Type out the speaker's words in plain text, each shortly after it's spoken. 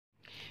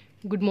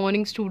Good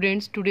morning,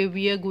 students. Today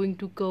we are going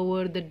to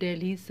cover the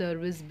Delhi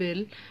Service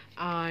Bill,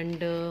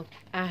 and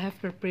I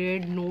have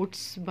prepared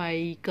notes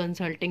by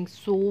consulting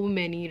so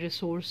many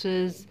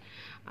resources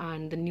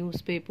and the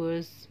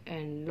newspapers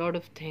and lot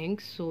of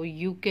things. So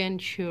you can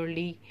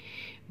surely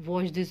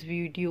watch this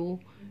video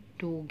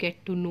to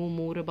get to know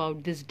more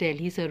about this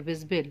Delhi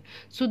Service Bill.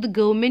 So the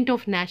Government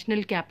of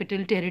National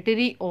Capital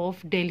Territory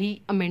of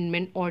Delhi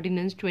Amendment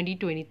Ordinance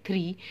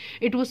 2023,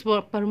 it was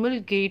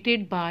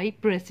promulgated by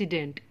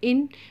President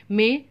in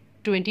May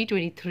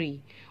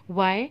 2023.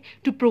 Why?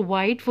 To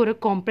provide for a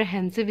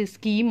comprehensive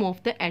scheme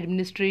of the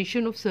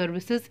administration of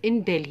services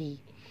in Delhi.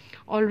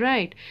 All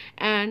right,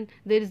 and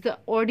there is the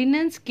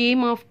ordinance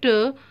came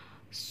after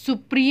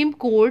Supreme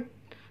Court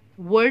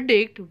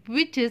verdict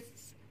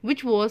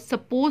which was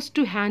supposed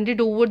to handed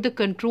over the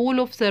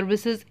control of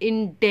services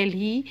in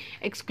Delhi,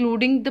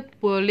 excluding the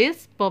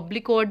police,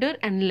 public order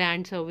and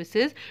land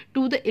services,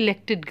 to the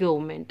elected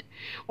government.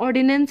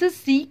 Ordinances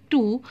seek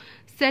to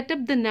set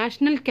up the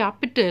National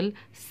Capital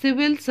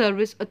Civil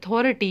Service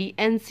Authority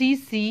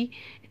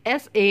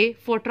NCCSA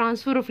for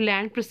transfer of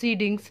land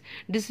proceedings,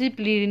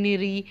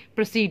 disciplinary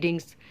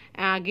proceedings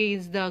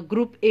against the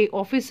Group A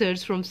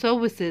officers from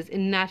services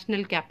in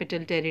National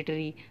Capital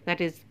Territory,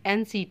 that is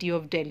NCT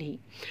of Delhi.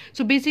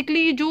 So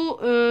basically जो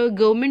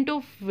government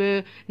of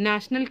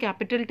national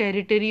capital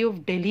territory of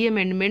Delhi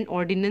amendment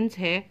ordinance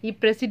है, ये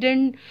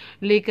president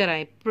लेकर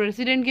आए.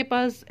 President के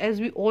पास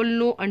as we all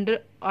know under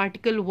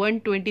article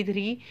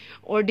 123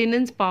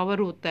 ordinance power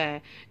होता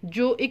है,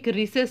 जो एक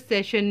रिसेस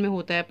सेशन में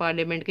होता है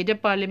पार्लियामेंट के,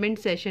 जब पार्लियामेंट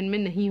सेशन में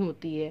नहीं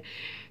होती है.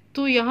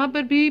 तो यहाँ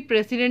पर भी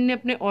प्रेसिडेंट ने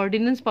अपने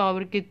ऑर्डिनेंस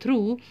पावर के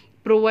थ्रू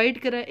प्रोवाइड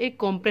करा एक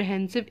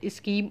comprehensive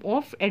scheme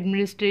of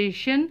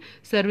administration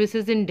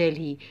services in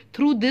Delhi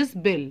through this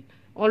bill.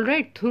 All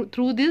right,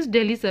 through this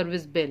Delhi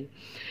service bill.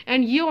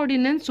 And ये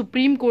ऑर्डिनेंस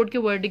सुप्रीम कोर्ट के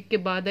वर्डिक्ट के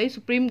बाद आई.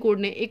 सुप्रीम कोर्ट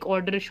ने एक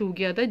ऑर्डर इशू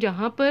किया था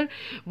जहाँ पर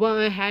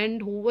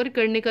हैंड ओवर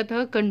करने का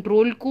था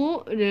कंट्रोल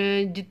को,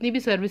 जितनी भी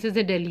सर्विसेज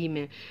है दिल्ली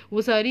में,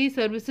 वो सारी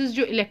सर्विसेज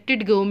जो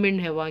इलेक्टेड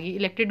गवर्नमेंट है वहाँ की.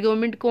 इलेक्टेड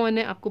गवर्नमेंट कौन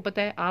है आपको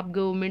पता है, आप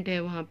गवर्नमेंट है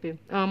वहाँ पे,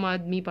 आम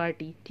आदमी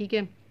पार्टी, ठीक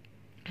है,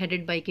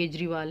 हेडेड बाय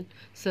केजरीवाल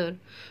सर.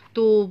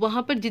 तो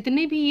वहाँ पर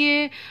जितने भी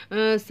ये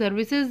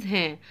सर्विसेज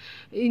हैं,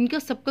 इनका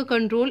सबका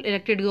कंट्रोल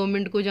इलेक्टेड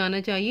गवर्नमेंट को जाना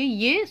चाहिए.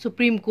 ये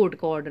सुप्रीम कोर्ट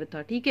का ऑर्डर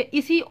था, ठीक है.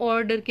 इसी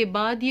ऑर्डर के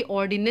बाद ये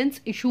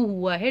ऑर्डिनेंस इशू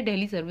हुआ है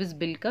दिल्ली सर्विस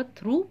बिल का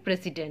थ्रू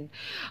प्रेसिडेंट.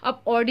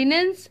 अब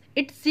ordinance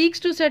it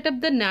seeks to set up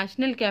the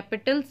national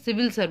capital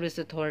civil service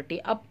authority.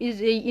 अब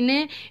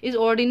इन्हें इस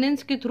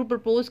ऑर्डिनेंस के थ्रू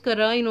प्रपोज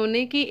करा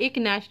इन्होंने कि एक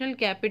national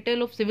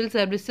capital of civil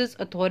services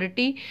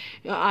authority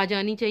आ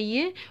जानी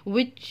चाहिए,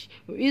 which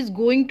is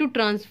going to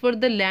transfer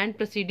the land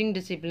proceeding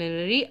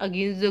disciplinary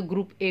against the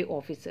group A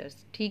officers,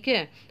 ठीक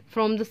है,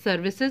 from the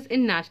services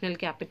in national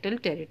capital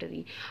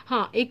territory.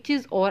 हाँ, एक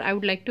चीज़ और I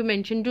would like to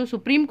mention, जो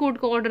supreme court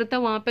का order था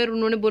वहाँ पर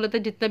उन्होंने बोला था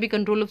जितना भी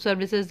कंट्रोल ऑफ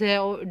सर्विसेज है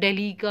और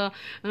दिल्ली का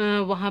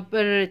वहाँ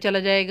पर चला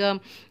जाएगा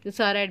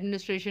सारा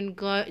एडमिनिस्ट्रेशन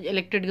का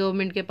इलेक्टेड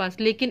गवर्नमेंट के पास.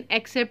 लेकिन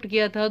एक्सेप्ट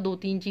किया था दो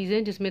तीन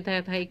चीज़ें, जिसमें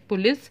था एक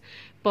पुलिस,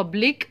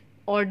 पब्लिक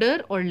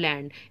ऑर्डर और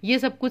लैंड. ये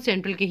सब कुछ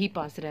सेंट्रल के ही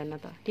पास रहना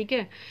था, ठीक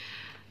है.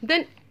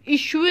 Then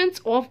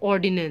issuance of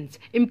ordinance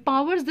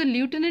empowers the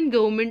Lieutenant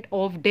Government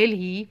of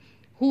Delhi,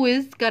 who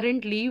is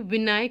currently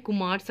Vinay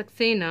Kumar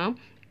Saxena,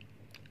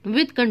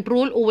 with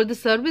control over the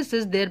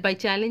services, thereby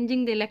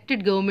challenging the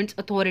elected government's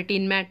authority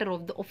in matter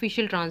of the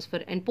official transfer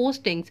and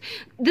postings.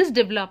 This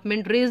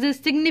development raises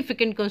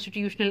significant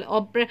constitutional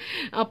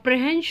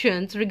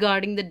apprehensions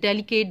regarding the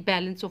delicate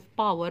balance of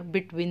power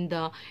between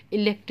the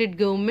elected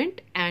government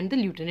and the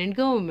lieutenant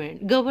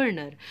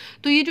governor.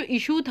 तो ये जो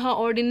issue था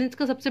ordinance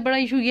का, सबसे बड़ा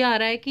issue ये आ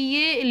रहा है कि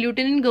ये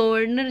लेफ्टिनेंट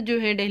गवर्नर जो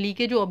है दिल्ली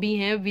के, जो अभी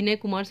हैं विनय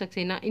कुमार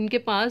सक्सेना, इनके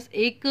पास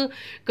एक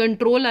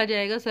कंट्रोल आ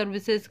जाएगा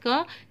सर्विसेज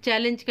का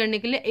चैलेंज करने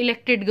के लिए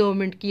इलेक्टेड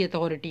गवर्नमेंट की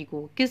अथॉरिटी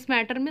को. किस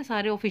मैटर में?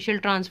 सारे ऑफिशियल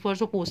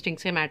ट्रांसफर्स और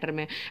पोस्टिंग्स के मैटर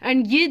में.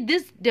 एंड ये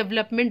this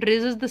development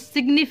raises the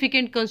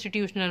significant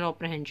constitutional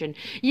अप्रहेंशन.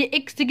 ये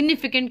एक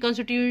सिग्निफिकेंट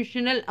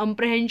कॉन्स्टिट्यूशनल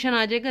अप्रहेंशन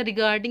आ जाएगा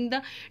रिगार्डिंग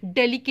द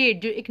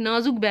डेलिकेट, जो एक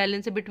नाजुक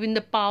बैलेंस है between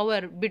the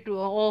power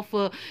of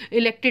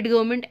elected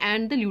government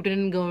and the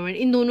लिeutenant government.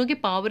 इन दोनों के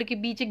पावर के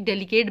बीच एक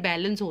डेलिकेट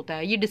बैलेंस होता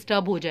है, ये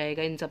डिस्टर्ब हो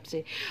जाएगा इन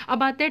सबसे.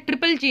 अब आता है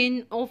triple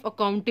chain of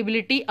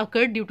accountability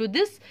occurred due to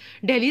this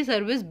Delhi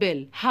service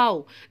bill.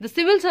 How? The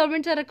civil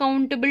servants are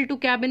accountable to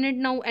cabinet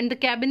now, and the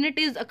cabinet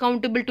is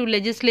accountable to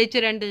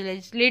legislature and the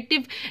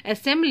legislative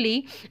assembly,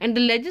 and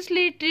the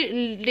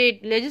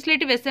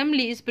legislative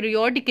assembly is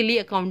periodically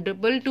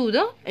accountable to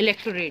the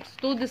electorates.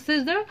 So this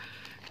is the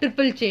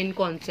triple chain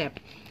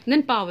concept.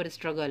 Then power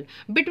struggle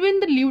between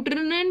the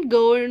lieutenant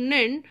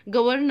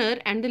governor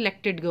and the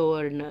elected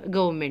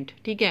government,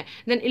 ठीक है.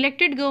 Then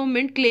elected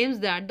government claims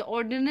that the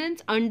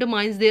ordinance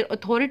undermines their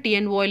authority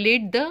and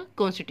violate the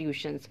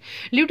constitutions.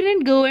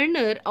 Lieutenant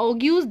governor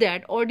argues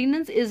that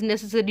ordinance is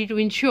necessary to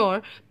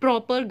ensure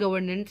proper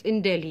governance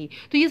in Delhi.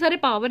 तो ये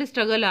सारे power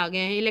struggle आ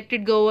गए हैं.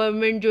 Elected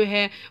government जो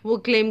है वो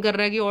claim कर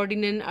रहा है कि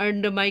ऑर्डिनेंस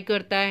अंडरमाइन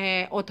करता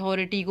है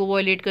अथॉरिटी को,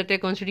 वायलेट करता है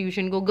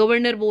कॉन्स्टिट्यूशन को.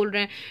 गवर्नर बोल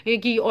रहे हैं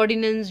कि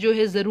ऑर्डिनेंस जो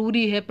है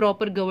ज़रूरी है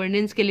प्रॉपर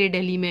गवर्नेंस के लिए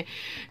दिल्ली में,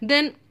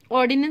 देन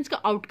ऑर्डिनेंस का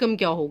आउटकम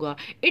क्या होगा?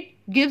 It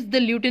gives the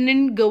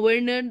lieutenant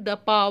governor the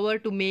power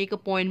to make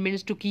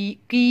appointments to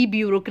key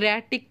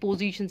bureaucratic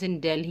positions in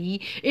Delhi.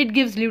 It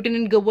gives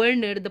lieutenant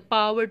governor the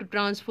power to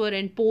transfer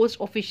and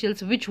post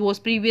officials, which was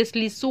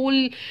previously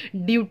sole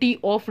duty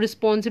of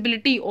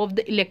responsibility of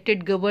the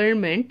elected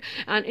government.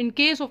 And in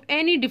case of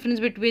any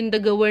difference between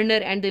the governor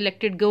and the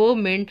elected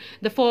government,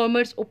 the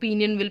former's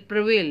opinion will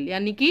prevail.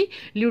 यानी कि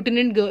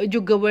lieutenant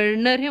जो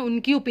governor है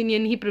उनकी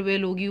opinion ही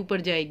prevail होगी,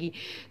 ऊपर जाएगी.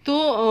 तो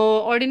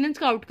ordinance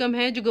का आउटकम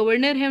है, जो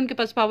गवर्नर है उनके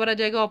पास पावर आ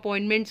जाएगा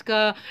अपॉइंटमेंट्स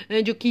का,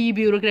 जो की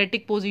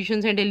ब्यूरोक्रेटिक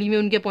पोजीशंस हैं दिल्ली में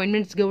उनके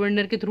अपॉइंटमेंट्स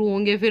गवर्नर के थ्रू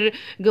होंगे. फिर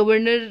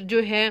गवर्नर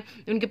जो है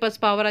उनके पास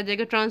पावर आ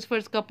जाएगा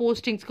ट्रांसफर्स का,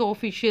 पोस्टिंग्स का,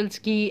 ऑफिशियल्स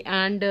की.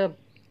 एंड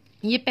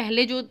ये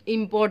पहले जो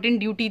इम्पॉर्टेंट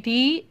ड्यूटी थी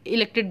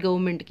इलेक्टेड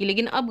गवर्नमेंट की,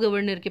 लेकिन अब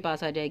गवर्नर के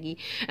पास आ जाएगी.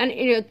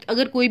 एंड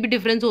अगर कोई भी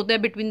डिफरेंस होता है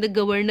between the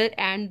governor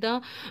and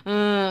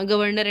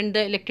the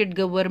elected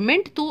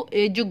government, तो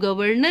जो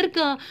गवर्नर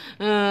का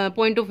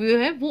पॉइंट ऑफ व्यू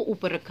है वो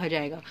ऊपर रखा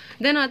जाएगा.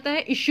 देन आता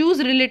है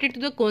issues related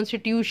to the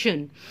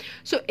constitution.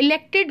 So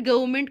elected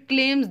government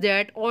claims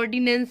that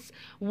ordinance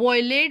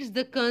violates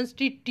the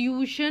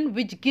constitution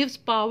which gives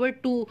power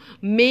to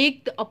make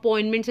the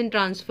appointments and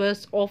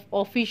transfers of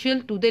official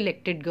to the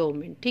elected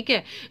government. ठीक है,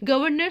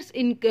 governors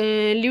in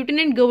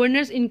lieutenant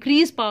governors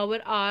increase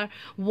powers are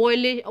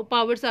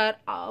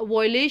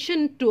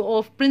violation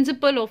of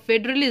principle of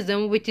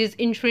federalism which is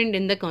enshrined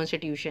in the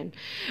constitution.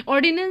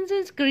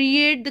 Ordinances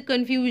create the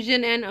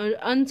confusion and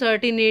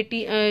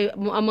uncertainty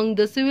among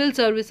the civil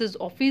services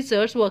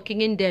officers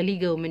working in Delhi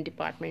government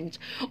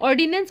departments.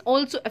 Ordinance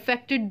also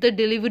affected the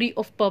delivery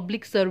of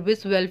public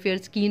service welfare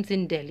schemes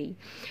in Delhi.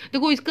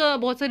 देखो इसका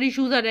बहुत सारे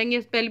issues आ जाएंगे.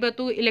 पहली बात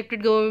तो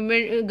elected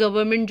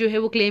government जो है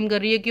वो क्लेम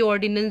कर रही है कि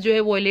ऑर्डिनेंस जो है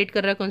वॉयलेट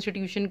कर रहा है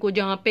कॉन्स्टिट्यूशन को,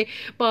 जहाँ पे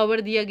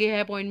पावर दिया गया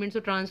है अपॉइंटमेंट्स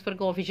और ट्रांसफर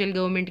का ऑफिशियल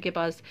गवर्नमेंट के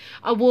पास,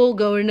 अब वो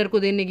गवर्नर को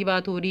देने की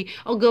बात हो रही.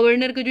 और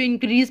गवर्नर का जो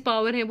इंक्रीज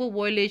पावर है वो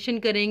वॉयलेशन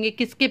करेंगे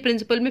किसके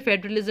प्रिंसिपल में?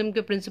 फेडरलिज्म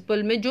के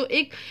प्रिंसिपल में, जो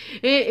एक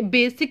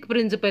बेसिक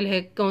प्रिंसिपल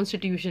है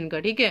कॉन्स्टिट्यूशन का.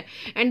 ठीक है,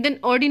 एंड देन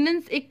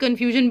ऑर्डिनेंस एक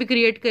कंफ्यूजन भी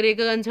क्रिएट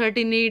करेगा,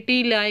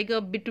 अनसर्टिनिटी लाएगा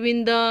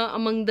between the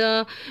among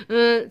the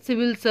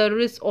civil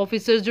service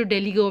officers जो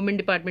दिल्ली गवर्नमेंट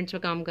डिपार्टमेंट्स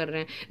में काम कर रहे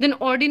हैं. देन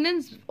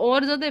ऑर्डिनेंस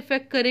और ज़्यादा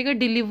इफेक्ट करेगा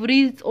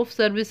डिलीवरीज ऑफ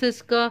सर्विसेज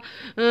का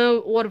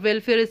और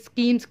वेलफेयर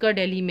स्कीम्स का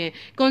दिल्ली में.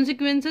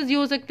 कॉन्सिक्वेंसेज ये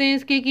हो सकते हैं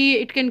इसके कि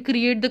it can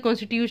create the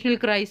constitutional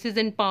crisis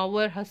and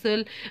power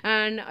hustle,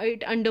 and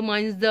it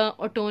undermines the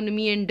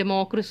autonomy and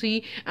democracy,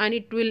 and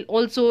it will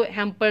also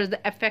hampers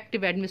the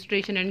effective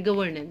administration and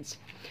governance.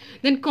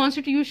 Then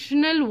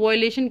constitutional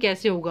violation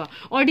कैसे होगा?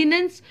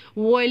 Ordinance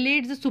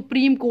violets the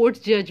supreme court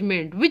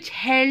judgement which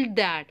held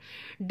that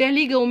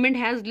Delhi government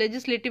has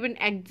legislative and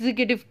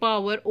executive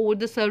power over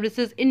the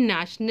services in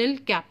national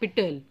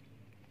capital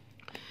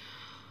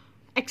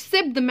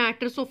accept the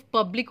matters of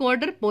public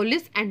order,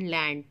 police and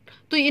land.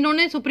 तो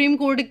इन्होंने supreme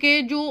court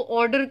के जो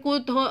order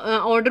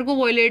को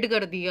violet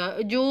कर दिया,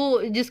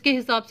 जो जिसके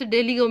हिसाब से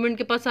दिल्ली गवर्नमेंट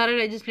के पास सारा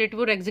लेजिस्लेटिव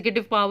और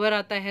एग्जीक्यूटिव पावर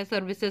आता है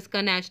सर्विसेज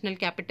का नेशनल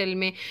कैपिटल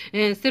में.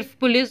 सिर्फ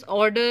पुलिस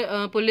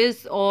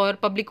और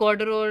पब्लिक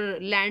ऑर्डर और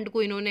लैंड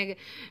को इन्होंने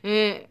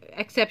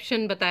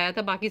एक्सेप्शन बताया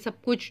था, बाकी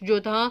सब कुछ जो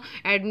था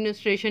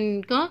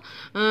एडमिनिस्ट्रेशन का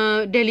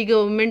दिल्ली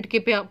गवर्नमेंट के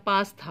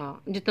पास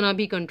था, जितना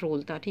भी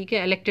कंट्रोल था. ठीक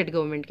है, इलेक्टेड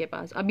गवर्नमेंट के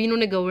पास. अभी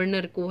इन्होंने गवर्नर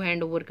को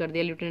हैंड ओवर कर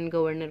दिया, लेफ्टिनेंट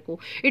गवर्नर को.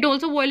 It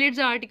also violets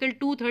article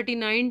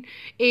 239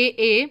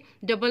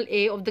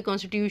 AA of the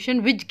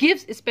Constitution, which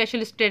gives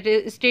special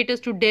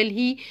status to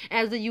Delhi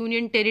as the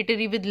union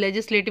territory with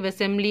legislative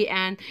assembly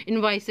and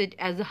invites it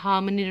as a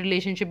harmony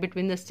relationship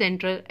between the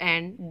central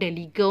and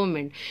Delhi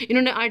government.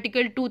 इन्होंने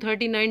article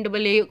 239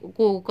 AA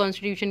को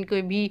constitution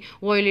को भी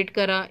violet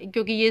करा,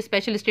 क्योंकि ये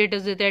special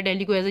status देता है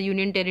दिल्ली को एज अ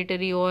यूनियन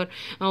टेरिटरी, और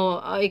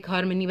एक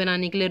हारमोनी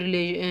बनाने के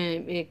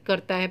लिए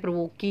करता है,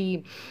 प्रोवोक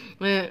की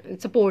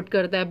सपोर्ट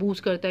करता है,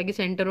 बूस्ट करता है कि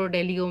सेंटर और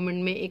दिल्ली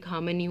गवर्नमेंट में एक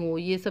हार्मनी हो.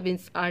 ये सब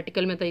इस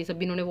आर्टिकल में था, ये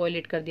सब इन्होंने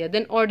वायलेट कर दिया.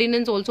 Then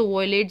ordinance also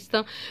violets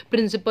the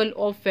principle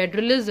of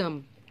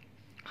federalism.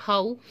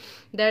 How?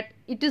 That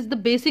it is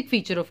the basic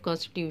feature of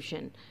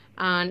constitution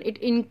and it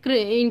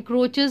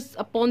encroaches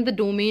upon the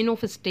domain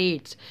of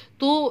states.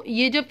 तो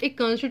ये जब एक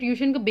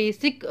कॉन्स्टिट्यूशन का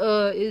बेसिक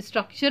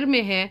स्ट्रक्चर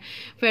में है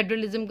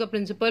फेडरलिज्म का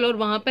प्रिंसिपल, और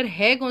वहाँ पर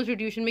है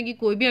कॉन्स्टिट्यूशन में कि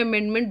कोई भी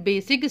अमेंडमेंट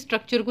बेसिक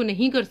स्ट्रक्चर को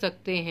नहीं कर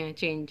सकते हैं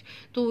चेंज,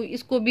 तो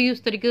इसको भी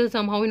उस तरीके से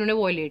समहाउ इन्होंने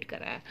वॉयलेट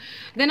करा है.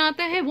 देन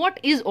आता है what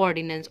is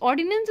ordinance.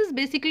 Ordinance is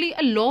basically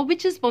a law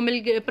which is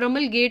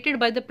promulgated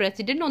by the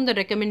president on the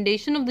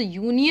recommendation of the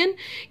union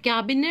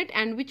cabinet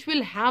and which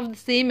will have the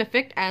same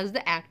effect as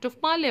the act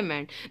of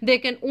parliament. They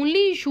can only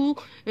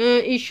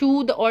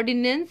issue the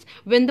ordinance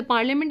when the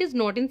parliament is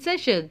not in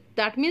session.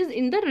 That means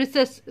in the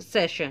recess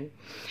session.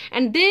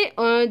 And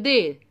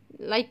they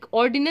like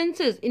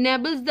ordinances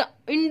enables the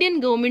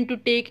Indian government to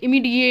take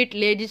immediate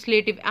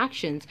legislative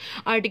actions.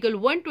 Article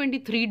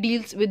 123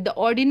 deals with the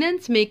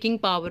ordinance making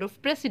power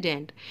of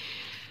president.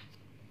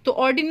 तो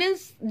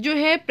ordinance जो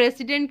है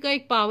president का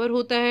एक power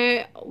होता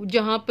है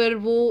जहां पर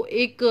वो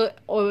एक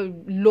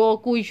लॉ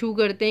को इशू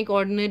करते हैं, एक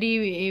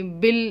ऑर्डिनरी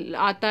बिल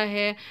आता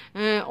है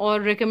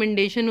और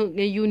रिकमेंडेशन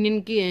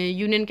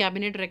यूनियन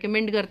कैबिनेट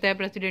रेकमेंड करता है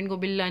प्रेसिडेंट को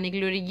बिल लाने के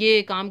लिए, और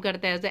ये काम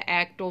करता है as a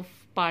act of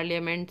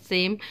parliament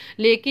same,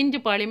 लेकिन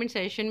जब पार्लियामेंट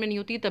सेशन में नहीं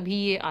होती तभी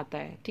ये आता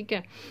है, ठीक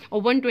है।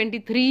 और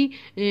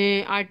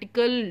 123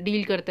 आर्टिकल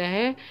डील करता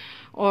है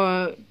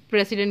और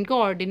प्रेसिडेंट का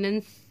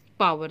ऑर्डिनेंस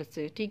पावर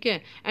से, ठीक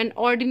है। एंड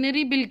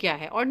ऑर्डिनरी बिल क्या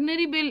है?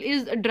 Ordinary bill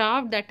is a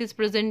draft that is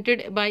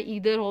presented by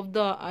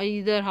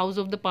either house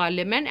of the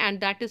parliament and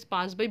that is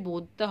passed by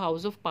both the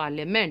house of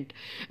parliament,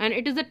 and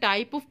it is a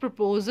type of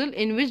proposal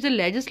in which the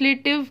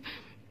legislative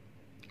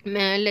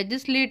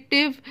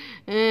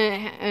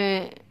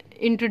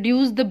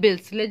introduce the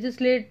bills.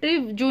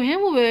 Legislative जो है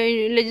वो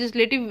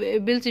legislative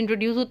bills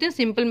introduce होते हैं,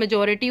 simple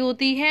majority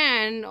होती है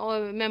and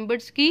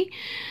members की,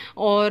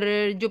 और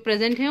जो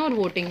प्रेजेंट हैं और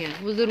वोटिंग है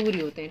वो ज़रूरी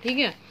होते हैं, ठीक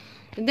है।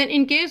 Then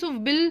in case of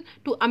bill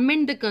to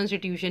amend the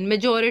constitution,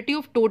 majority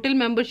of total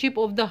membership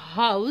of the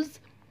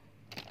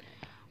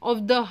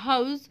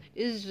house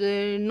is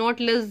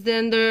not less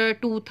than the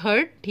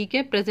 2/3, ठीक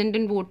है, present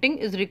in voting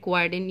is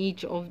required in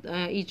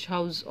each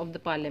house of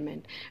the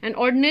parliament. An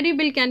ordinary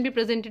bill can be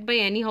presented by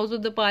any house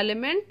of the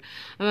parliament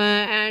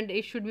and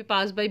it should be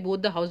passed by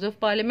both the house of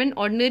parliament.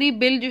 Ordinary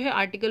bill जो है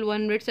article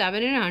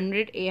 107 and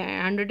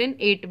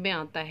 108 में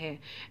आता है,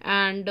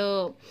 and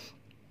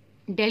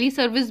Delhi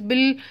Service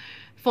Bill,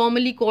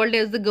 formerly called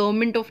as the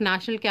Government of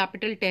National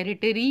Capital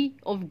Territory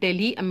of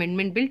Delhi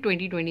Amendment Bill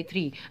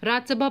 2023.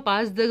 Rajya Sabha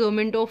passed the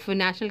Government of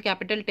National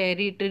Capital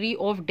Territory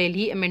of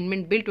Delhi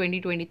Amendment Bill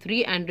 2023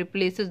 and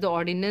replaces the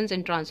ordinance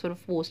and transfer of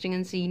posting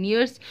and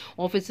seniors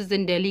offices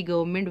in Delhi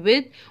government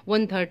with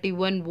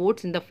 131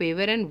 votes in the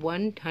favor and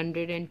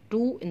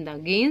 102 in the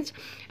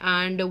against.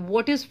 And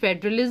what is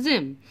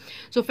federalism?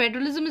 So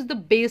federalism is the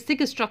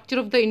basic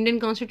structure of the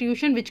Indian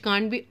Constitution which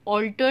can't be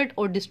altered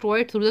or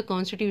destroyed through the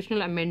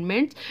constitutional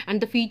amendments, and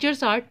the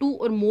features are 2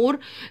 और मोर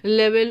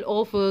level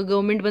of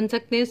government बन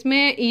सकते हैं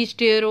इसमें। Each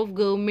tier of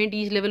government,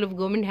 each level of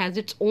government has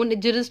its own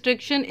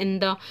jurisdiction in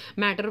the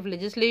matter of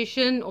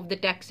legislation, of the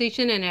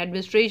taxation and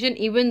administration,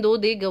 even though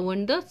they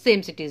govern the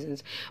same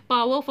citizens.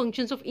 Power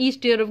functions of each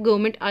tier of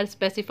government are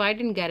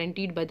specified and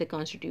guaranteed by the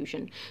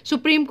constitution.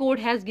 Supreme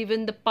Court has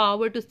given the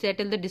power to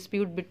settle the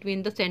dispute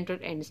between the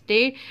central and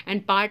state,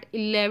 and part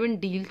 11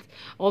 deals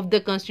of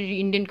the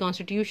Indian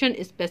constitution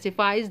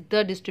specifies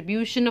the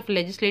distribution of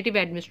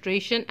legislative,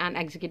 administration and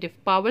executive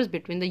powers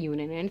between the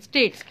union and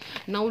states.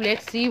 Now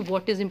let's see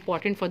what is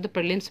important for the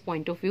prelims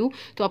point of view.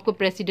 तो आपको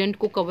president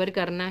को cover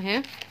करना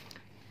है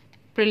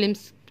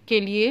prelims के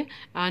लिए,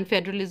 and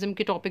federalism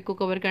के topic को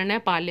cover करना है,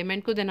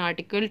 पार्लियामेंट को, then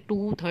article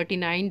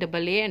 239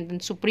 AA and then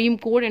supreme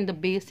court and the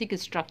basic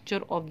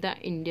structure of the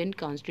Indian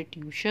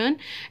constitution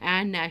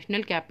and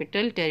national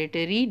capital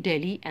territory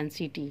Delhi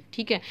NCT,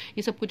 ठीक है।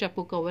 ये सब कुछ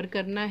आपको कवर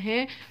करना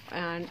है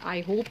एंड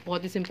आई होप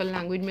बहुत ही सिंपल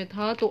लैंग्वेज में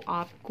था, तो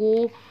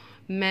आपको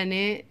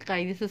मैंने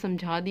कायदे से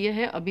समझा दिया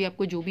है। अभी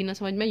आपको जो भी ना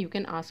समझ में, you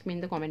can ask me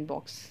in the comment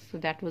box. So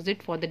that was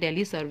it for the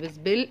Delhi service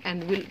bill,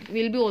 and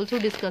will be also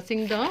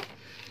discussing the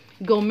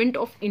government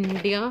of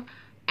India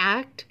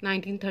act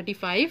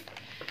 1935,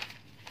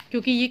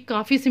 क्योंकि ये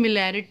काफ़ी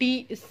सिमिलैरिटी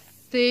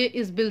इससे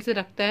इस बिल से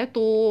रखता है,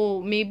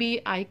 तो may B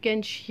I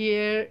can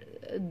share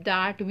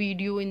that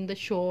video in the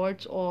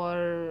shorts,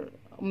 और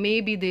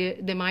maybe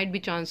there might be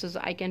chances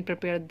I can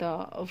prepare the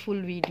full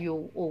video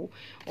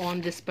on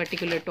this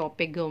particular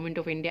topic,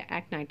 Government of India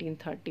Act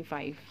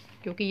 1935,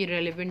 क्योंकि ये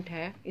relevant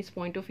है इस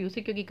point of view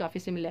से, क्योंकि काफ़ी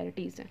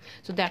similarities हैं.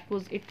 So that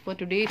was it for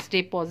today.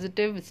 Stay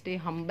positive, stay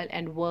humble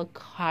and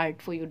work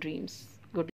hard for your dreams.